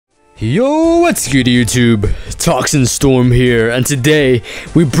Yo, what's good YouTube? ToxinStorm here, and today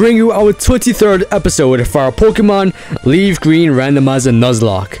we bring you our 23rd episode for our Pokemon Leafgreen Randomizer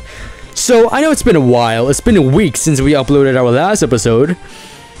Nuzlocke. So, I know it's been a while, it's been a week since we uploaded our last episode,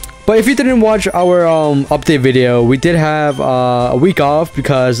 but if you didn't watch our update video, we did have a week off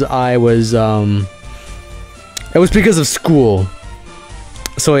because it was because of school.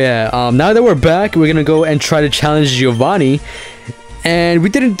 So yeah, now that we're back, we're gonna go and try to challenge Giovanni. And we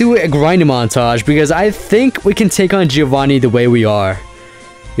didn't do a grinding montage because I think we can take on Giovanni the way we are.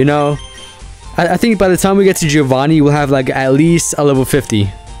 You know, I think by the time we get to Giovanni, we'll have like at least a level 50.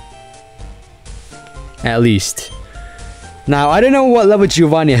 At least. Now, I don't know what level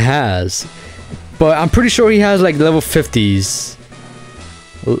Giovanni has, but I'm pretty sure he has like level 50s.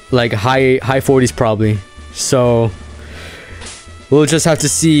 Like high 40s probably. So, we'll just have to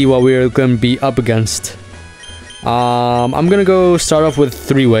see what we're going to be up against. I'm gonna go start off with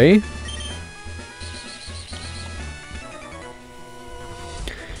 3-way.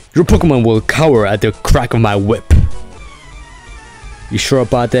 Your Pokemon will cower at the crack of my whip. You sure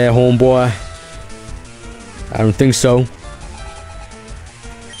about that, homeboy? I don't think so.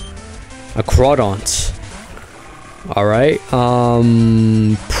 A Crawdont. Alright,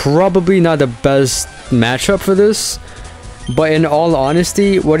 probably not the best matchup for this. But in all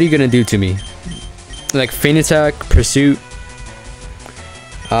honesty, what are you gonna do to me? Like Feint Attack, Pursuit,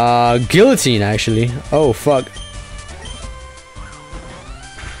 Guillotine actually. Oh fuck.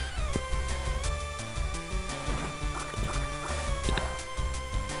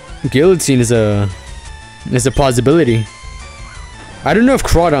 Guillotine is a possibility. I don't know if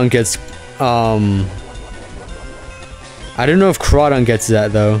Crawdont gets I don't know if Crawdont gets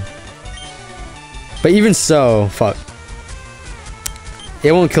that though. But even so, fuck.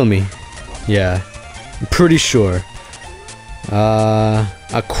 It won't kill me. Yeah. I'm pretty sure. A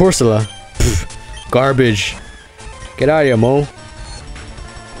Corsola. Pfft, garbage. Get out of here, Mo.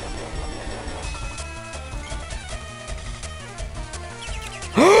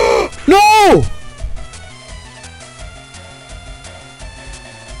 No!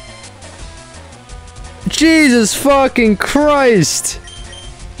 Jesus fucking Christ!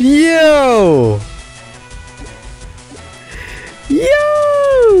 Yo!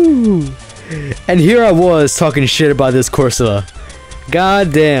 Yo! And here I was talking shit about this Corsola.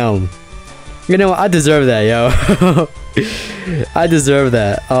 God damn. You know what? I deserve that, yo. I deserve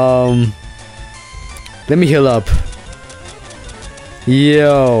that. Let me heal up.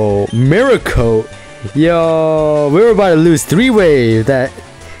 Yo, Miracle. Yo, we were about to lose 3-way if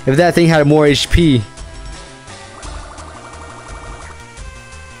that thing had more HP.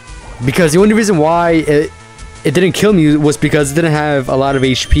 Because the only reason why it didn't kill me was because it didn't have a lot of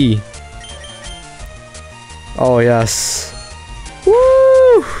HP. Oh yes.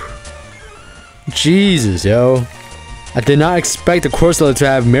 Woo! Jesus, yo. I did not expect the Corsola to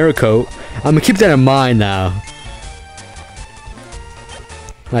have Miracle. I'm gonna keep that in mind now.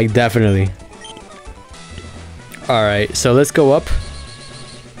 Like, definitely. Alright, so let's go up.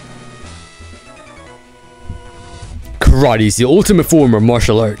 Karate is the ultimate form of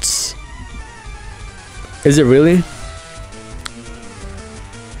martial arts. Is it really?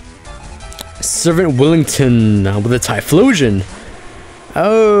 Servant Wellington with a Typhlosion.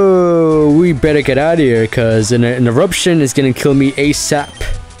 Oh, we better get out of here because an eruption is gonna kill me ASAP.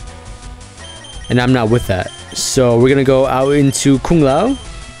 And I'm not with that. So we're gonna go out into Kung Lao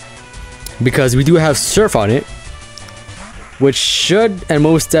because we do have Surf on it, which should and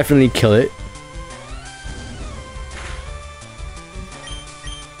most definitely kill it.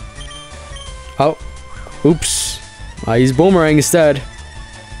 Oh, oops. I used Boomerang instead.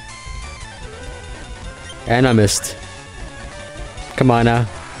 And I missed. Come on now.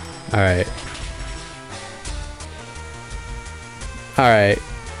 Alright. Alright.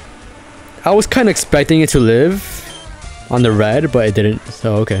 I was kind of expecting it to live on the red, but it didn't.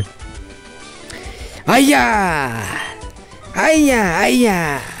 So, okay. Aya! Aya!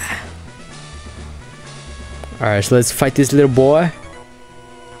 Aya! Alright, so let's fight this little boy.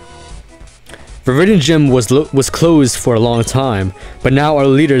 Viridian Gym was closed for a long time, but now our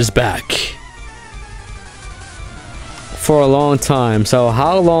leader's back. For a long time. So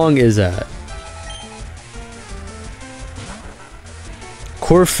how long is that?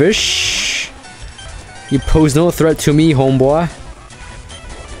 Corfish, you pose no threat to me, homeboy.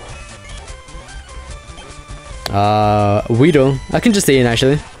 Weedle, I can just stay in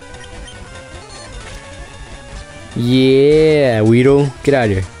actually. Yeah, Weedle, get out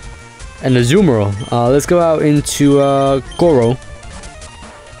of here. And the Azumarill. Let's go out into Goro.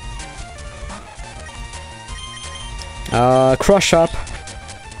 Cross Shop.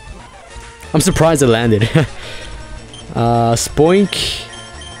 I'm surprised it landed. Spoink.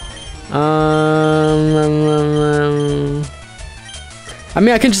 I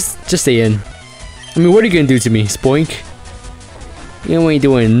mean, I can just stay in. I mean, what are you gonna do to me, Spoink? You ain't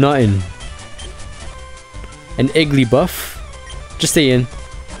doing nothing. An Iggly buff. Just stay in.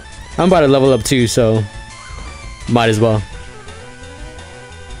 I'm about to level up too, so might as well.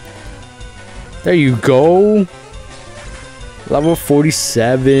 There you go. Level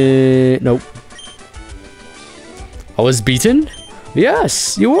 47. Nope. I was beaten?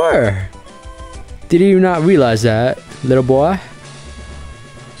 Yes, you were. Did you not realize that, little boy?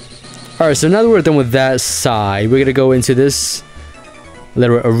 Alright, so now that we're done with that side, we're gonna go into this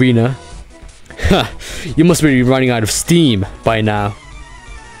little arena. Ha! You must be running out of steam by now.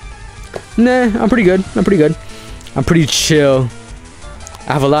 Nah, I'm pretty good. I'm pretty chill.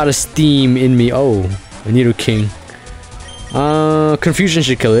 I have a lot of steam in me. Oh, a Needle King. Confusion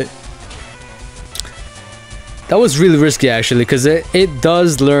should kill it. That was really risky actually, because it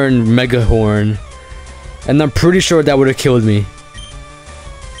does learn Mega Horn. And I'm pretty sure that would have killed me.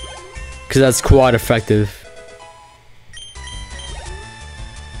 Because that's quite effective.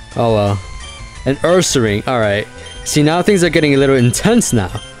 Oh well. An Ursaring. Alright. See, now things are getting a little intense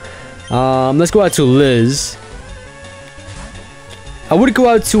now. Let's go out to Liz. I would go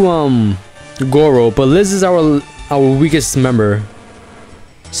out to Goro, but Liz is our weakest member.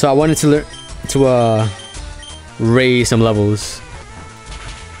 So I wanted to learn to raise some levels.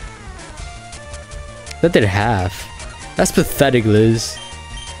 That did half. That's pathetic, Liz.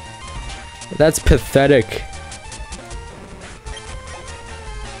 That's pathetic.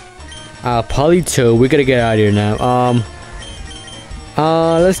 Polito, we gotta get out of here now.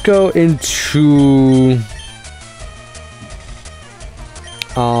 Let's go into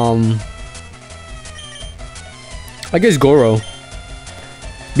I guess Goro,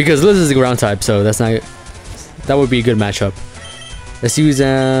 because Liz is a ground type, so that would be a good matchup. Let's use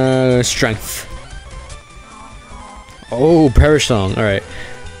strength. Oh, Perish Song. Alright,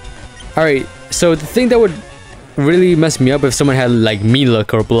 so the thing that would really mess me up if someone had like Me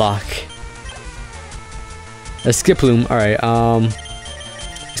Look or Block. A Skiploom. Alright,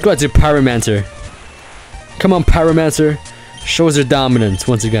 let's go out to Pyromancer. Come on, Pyromancer. Show us your dominance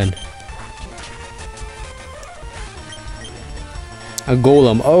once again. A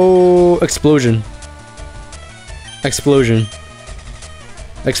Golem. Oh, Explosion. Explosion.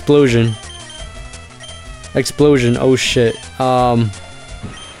 Explosion. Explosion. Oh shit. I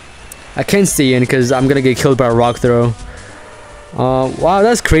can't stay in because I'm gonna get killed by a Rock Throw. Wow,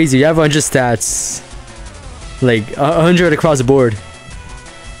 that's crazy. You have 100 stats. Like 100 across the board.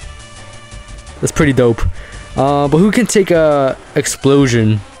 That's pretty dope. But who can take a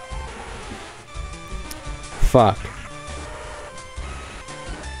Explosion? Fuck.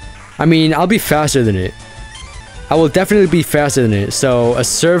 I mean, I'll be faster than it. I will definitely be faster than it. So a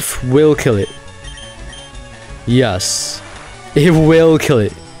Surf will kill it. Yes. It will kill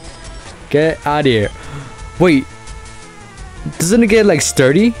it. Get out of here. Wait. Doesn't it get like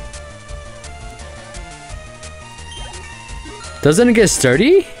sturdy? Doesn't it get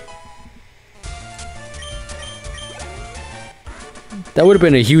sturdy? That would have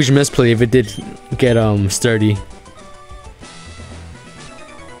been a huge misplay if it did get sturdy.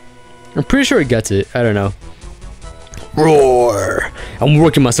 I'm pretty sure it gets it. I don't know. Roar! I'm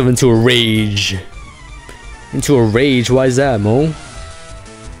working myself into a rage. Into a rage? Why is that, Mo?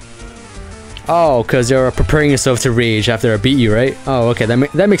 Oh, because you're preparing yourself to rage after I beat you, right? Oh, okay.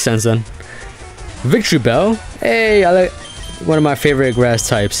 That makes sense then. Victory Bell? Hey, I like one of my favorite grass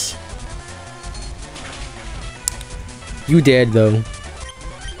types. You dead though.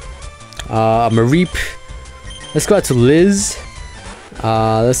 Mareep. Let's go out to Liz.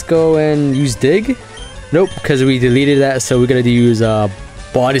 Let's go and use Dig. Nope, because we deleted that, so we're gonna use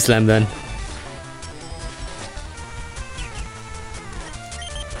Body Slam then.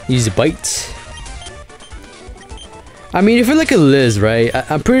 Use Bite. I mean, if you look at Liz, right?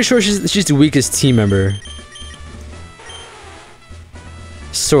 I'm pretty sure she's the weakest team member.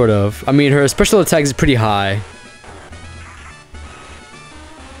 Sort of. I mean, her special attack is pretty high.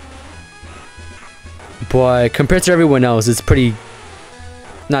 But compared to everyone else, it's pretty...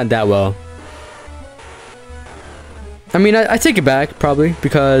 not that well. I mean, I take it back, probably,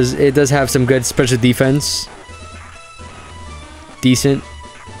 because it does have some good special defense. Decent.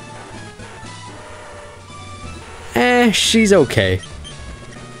 She's okay.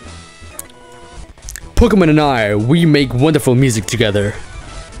 Pokemon and I, we make wonderful music together.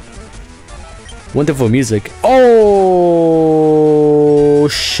 Wonderful music. Oh,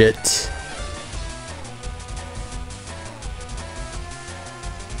 shit.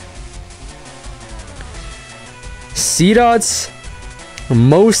 C dots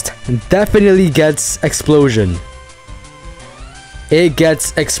most definitely gets explosion. It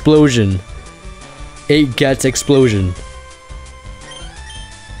gets explosion. It gets explosion.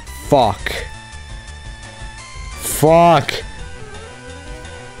 Fuck. Fuck.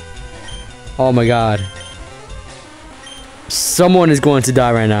 Oh my god. Someone is going to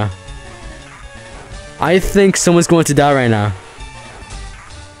die right now. I think someone's going to die right now.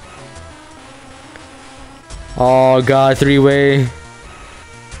 Oh god, three-way.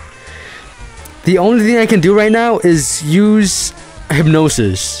 The only thing I can do right now is use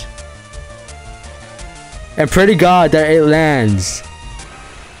hypnosis. And pray to God that it lands.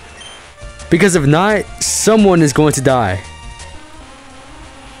 Because if not, someone is going to die.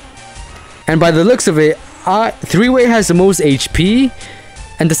 And by the looks of it, three-way has the most HP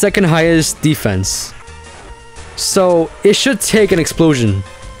and the second highest defense. So it should take an explosion.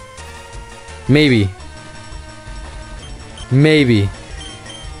 Maybe. Maybe.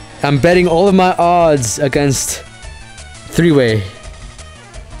 I'm betting all of my odds against three-way.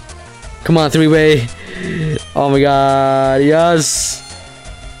 Come on, three-way. Oh my god, yes.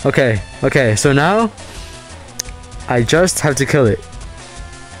 Okay, okay, so now I just have to kill it.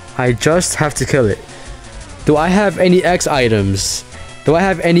 I just have to kill it. Do I have any X items? Do I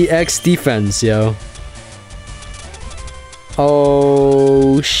have any X defense, yo?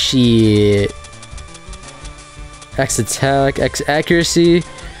 Oh shit. X attack, X accuracy.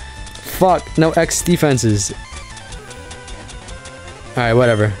 Fuck, no X defenses. Alright,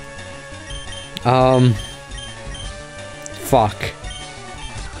 whatever. Fuck.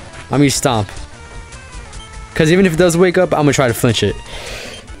 I'm gonna stomp. Cause even if it does wake up, I'm gonna try to flinch it.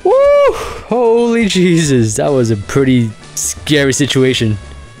 Woo! Holy Jesus, that was a pretty scary situation.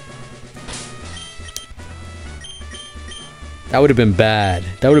 That would have been bad.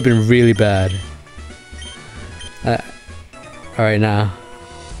 That would have been really bad. Alright now.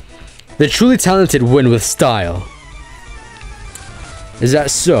 The truly talented win with style. Is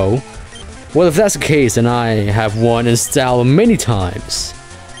that so? Well, if that's the case, then I have won in style many times.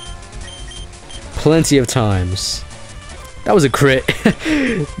 Plenty of times. That was a crit.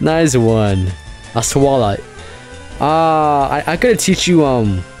 Nice one. A swallow. I gotta teach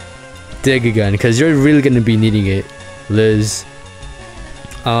you dig again, because you're really gonna be needing it, Liz.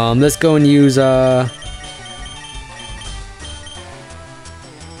 Let's go and use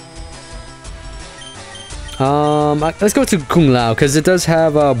let's go to Kung Lao, because it does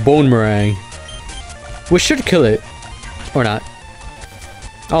have a bone meringue, which should kill it, or not.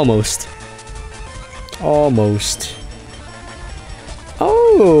 Almost. Almost.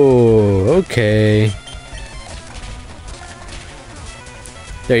 Oh, okay.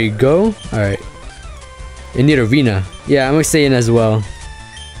 There you go. All right. You need arena. Yeah, I'm gonna stay in as well.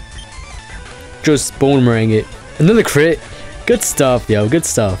 Just bone meringue it. Another crit. Good stuff, yo. Good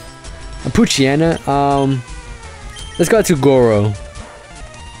stuff. A Puchiana. Let's go to Goro.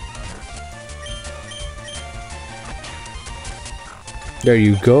 There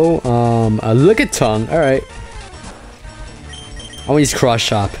you go. Look at tongue. All right. I want to use cross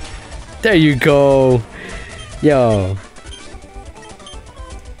chop. There you go. Yo.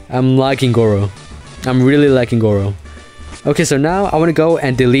 I'm liking Goro. I'm really liking Goro. Okay, so now I want to go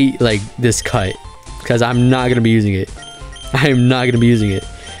and delete like this cut, because I'm not gonna be using it. I'm not gonna be using it.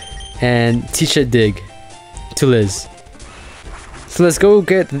 And teach a dig to Liz. So let's go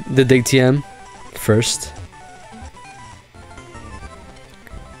get the dig TM first.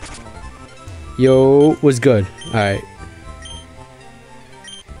 Yo, what's good? Alright.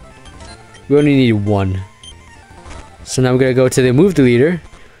 We only need one. So now we're gonna go to the move deleter,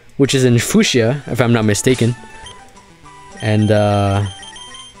 which is in Fuchsia, if I'm not mistaken. And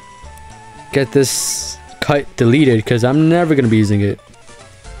get this cut deleted, because I'm never gonna be using it.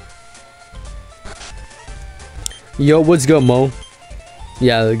 Yo, what's good, Mo?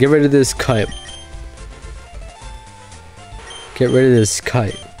 Yeah, get rid of this cut. Get rid of this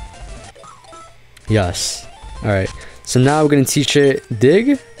cut. Yes. Alright. So now we're gonna teach it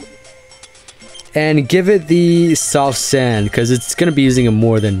dig. And give it the soft sand, because it's gonna be using it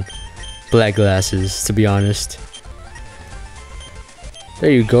more than black glasses, to be honest.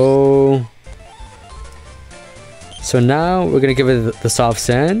 There you go. So now we're gonna give it the soft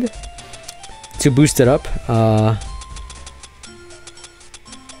sand to boost it up.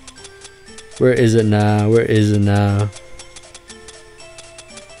 Where is it now? Where is it now?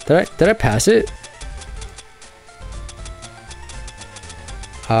 Did I pass it?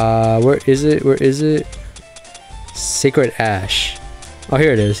 Where is it? Where is it? Sacred Ash. Oh,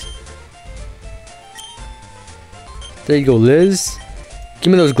 here it is. There you go, Liz.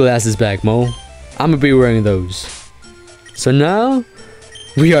 Give me those glasses back, Mo. I'm gonna be wearing those. So now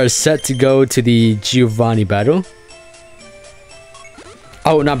we are set to go to the Giovanni battle.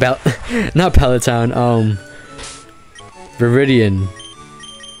 Oh, not Palatown. Viridian.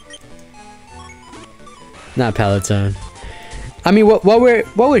 Not Palatown. I mean, while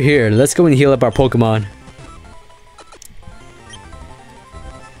we're here, let's go and heal up our Pokemon.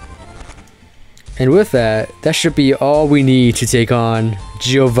 And with that, that should be all we need to take on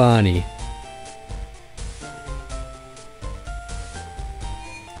Giovanni.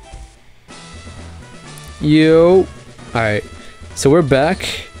 Yo. Alright. So we're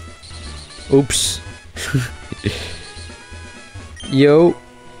back. Oops. Yo.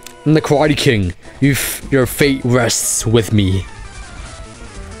 I'm the Karate King. Your fate rests with me.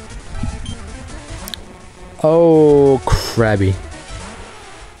 Oh, crabby.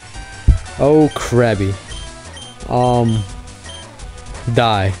 Oh, crabby.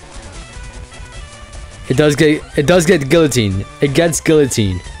 Die. It does get guillotine. It gets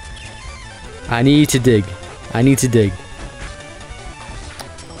guillotine. I need to dig. I need to dig.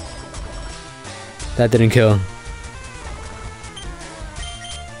 That didn't kill.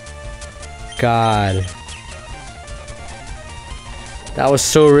 God. That was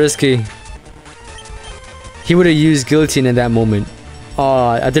so risky. He would have used guillotine in that moment. Oh,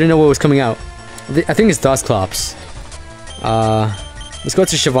 I didn't know what was coming out. I think it's Dusclops. Let's go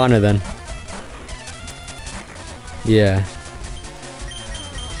to Shyvana then. Yeah.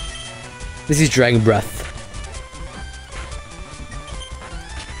 This is Dragon Breath.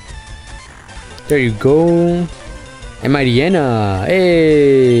 There you go. And my Diana.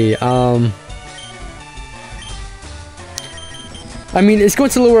 Hey. I mean, it's going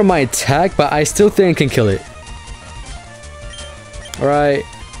to lower my attack, but I still think I can kill it. Alright.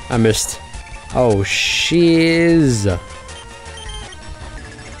 I missed. Oh, shiz.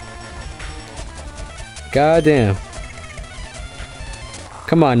 Goddamn.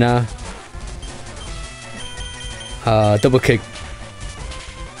 Come on now. Double kick.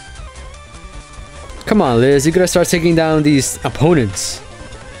 Come on, Liz. You gotta start taking down these opponents.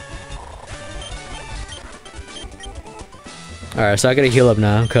 Alright, so I gotta heal up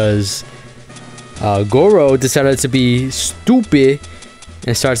now, because Goro decided to be stupid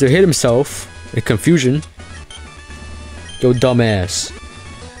and starts to hit himself in confusion. Yo, dumbass.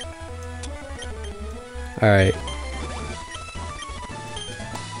 Alright.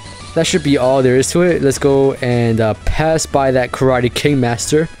 That should be all there is to it. Let's go and pass by that Karate King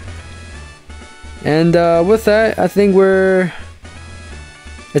Master. And with that, I think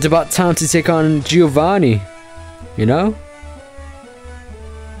it's about time to take on Giovanni. You know?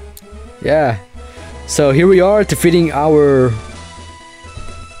 Yeah. So here we are, defeating our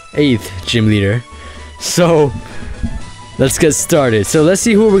 8th gym leader. So let's get started. So let's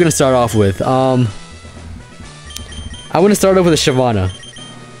see who we're gonna start off with. I want to start off with a Shyvana.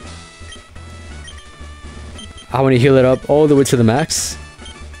 I want to heal it up all the way to the max.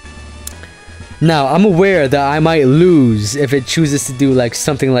 Now, I'm aware that I might lose if it chooses to do like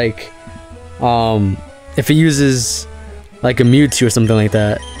something like if it uses like a Mewtwo or something like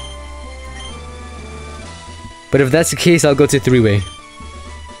that. But if that's the case, I'll go to 3-way.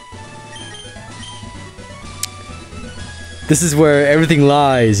 This is where everything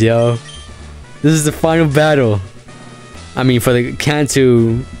lies, yo. This is the final battle. I mean, for the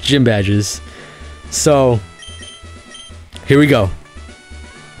Kanto gym badges. So, here we go.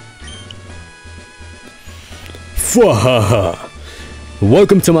 Fwahaha!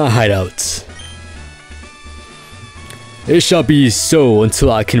 Welcome to my hideout. It shall be so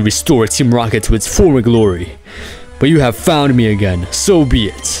until I can restore Team Rocket to its former glory. But you have found me again, so be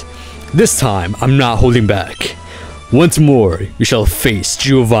it. This time, I'm not holding back. Once more, you shall face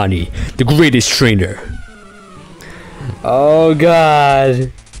Giovanni, the greatest trainer. Oh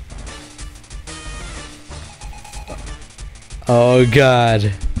god. Oh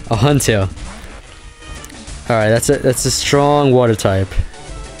god. A Huntail. Alright, that's a strong water type.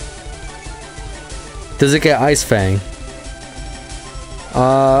 Does it get Ice Fang?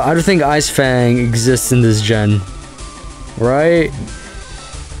 I don't think Ice Fang exists in this gen. Right?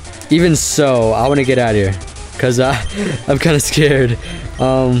 Even so, I want to get out of here. Because I'm kind of scared.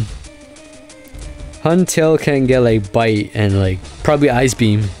 Huntail can get like Bite and like probably Ice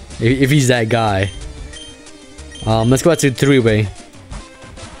Beam. If he's that guy. Let's go out to 3-way.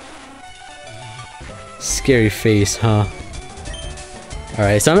 Scary face, huh?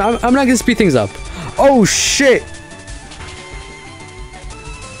 Alright, so I'm not gonna speed things up. Oh shit!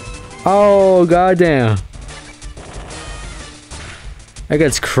 Oh goddamn! That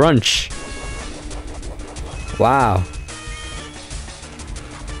gets crunch. Wow.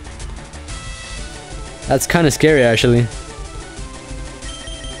 That's kind of scary, actually.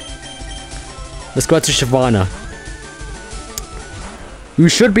 Let's go out to Shyvana. We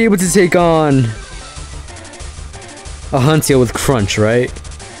should be able to take on a Huntail with Crunch, right?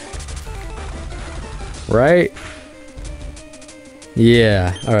 Right?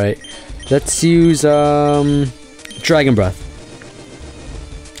 Yeah, alright. Let's use Dragon Breath.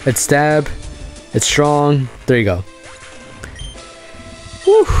 It's stab. It's strong. There you go.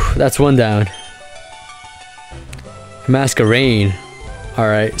 Whew, that's one down. Masquerain.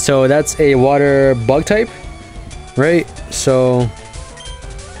 Alright, so that's a water bug type, right? So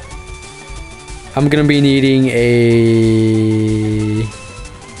I'm gonna be needing a...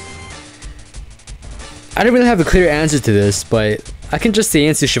 I don't really have a clear answer to this, but I can just say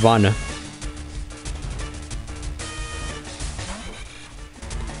answer Shyvana.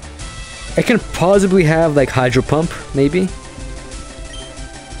 I can possibly have like Hydro Pump, maybe.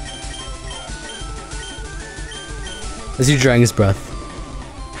 Let's do Dragon's Breath.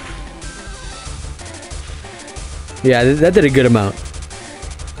 Yeah, that did a good amount.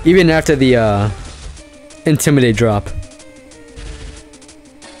 Even after the Intimidate drop.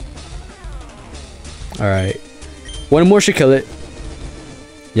 Alright. One more should kill it.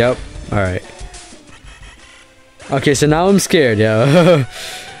 Yep. Alright. Okay, so now I'm scared, yo.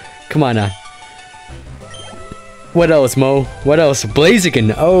 Come on now. What else, Mo? What else?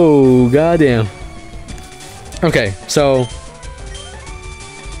 Blaziken. Oh, goddamn. Okay, so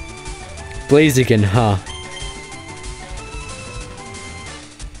Blaziken, huh?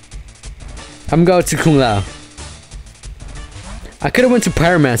 I'm going to Kung Lao. I could have went to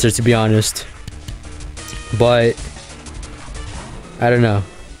Pyromancer, to be honest, but I don't know.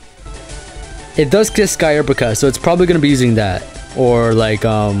 It does get Sky Uppercut, so it's probably gonna be using that, or like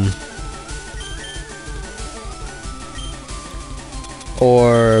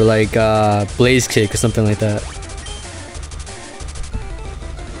Blaze Kick or something like that.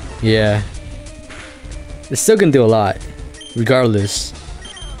 Yeah, it's still gonna do a lot, regardless.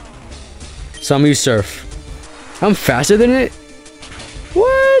 So I'm gonna use Surf. I'm faster than it?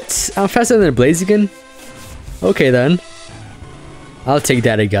 What? I'm faster than a Blaziken? Okay then. I'll take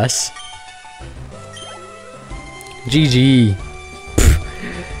that, I guess. GG.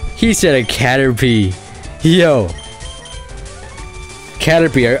 Pfft. He said a Caterpie. Yo.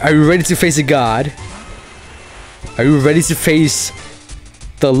 Caterpie, are you ready to face a god? Are you ready to face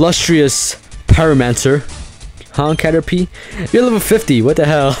the illustrious Pyromancer? Huh, Caterpie? You're level 50, what the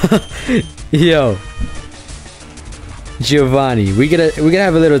hell? Yo. Giovanni, we gotta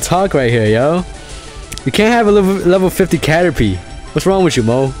have a little talk right here, yo. You can't have a level 50 Caterpie. What's wrong with you,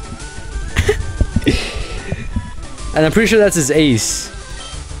 Mo? And I'm pretty sure that's his ace.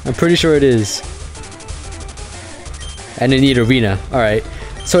 I'm pretty sure it is. And I need Arena. Alright.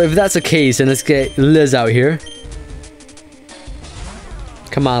 So if that's the case, then let's get Liz out here.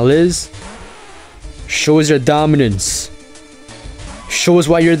 Come on, Liz. Show us your dominance. Show us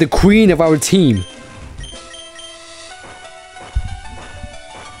why you're the queen of our team.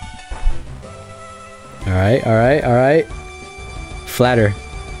 Alright, alright, alright. Flatter.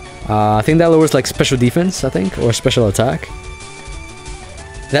 I think that lowers like special defense, I think, or special attack.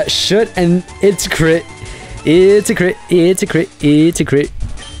 That should, and it's a crit. It's a crit, it's a crit, it's a crit.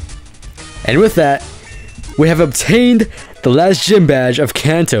 And with that, we have obtained the last gym badge of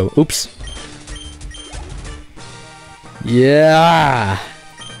Kanto. Oops. Yeah.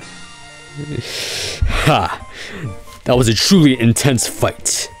 Ha. That was a truly intense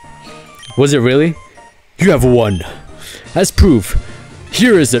fight. Was it really? You have won. As proof,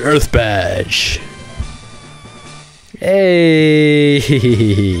 here is the Earth Badge. Hey.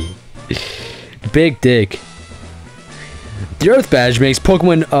 Big dick. The Earth Badge makes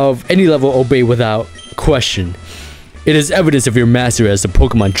Pokemon of any level obey without question. It is evidence of your mastery as a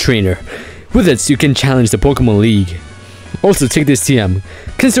Pokemon trainer. With it, you can challenge the Pokemon League. Also, take this TM.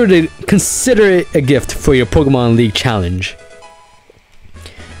 Consider it a gift for your Pokemon League challenge.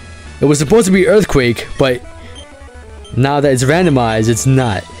 It was supposed to be Earthquake, but now that it's randomized, it's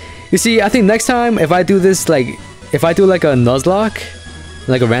not. You see, I think next time, if I do this, like, if I do like a Nuzlocke,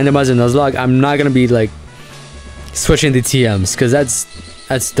 like a randomizer Nuzlocke, I'm not gonna be like switching the TMs, because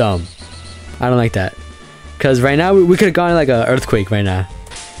that's dumb. I don't like that. Because right now, we could have gone like a Earthquake right now.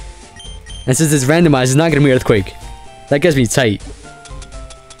 And since it's randomized, it's not gonna be Earthquake. That gets me tight.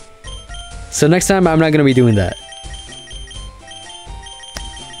 So next time, I'm not gonna be doing that.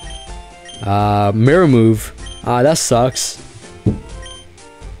 Mirror move. That sucks.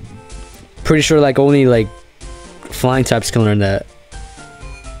 Pretty sure like only like flying types can learn that.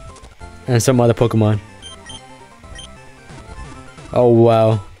 And some other Pokemon. Oh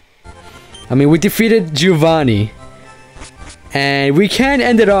wow. I mean, we defeated Giovanni. And we can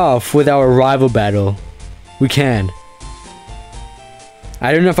end it off with our rival battle. We can.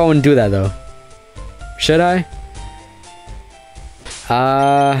 I don't know if I want to do that though. Should I?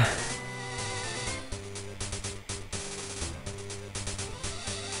 I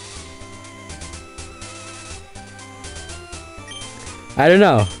don't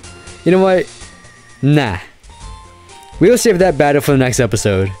know. You know what? Nah. We'll save that battle for the next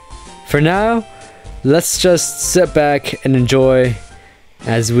episode. For now, let's just sit back and enjoy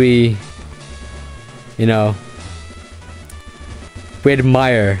as we, you know, we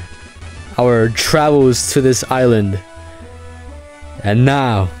admire our travels to this island. And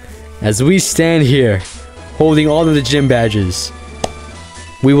now, as we stand here, holding all of the gym badges,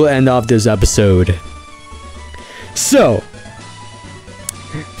 we will end off this episode. So,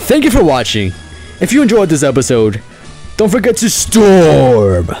 thank you for watching. If you enjoyed this episode, don't forget to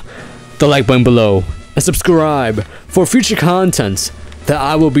storm the like button below and subscribe for future content that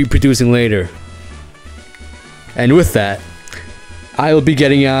I will be producing later. And with that, I will be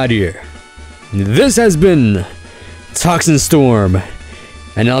getting out of here. This has been ToxinStorm,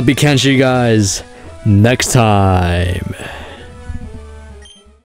 and I'll be catching you guys next time.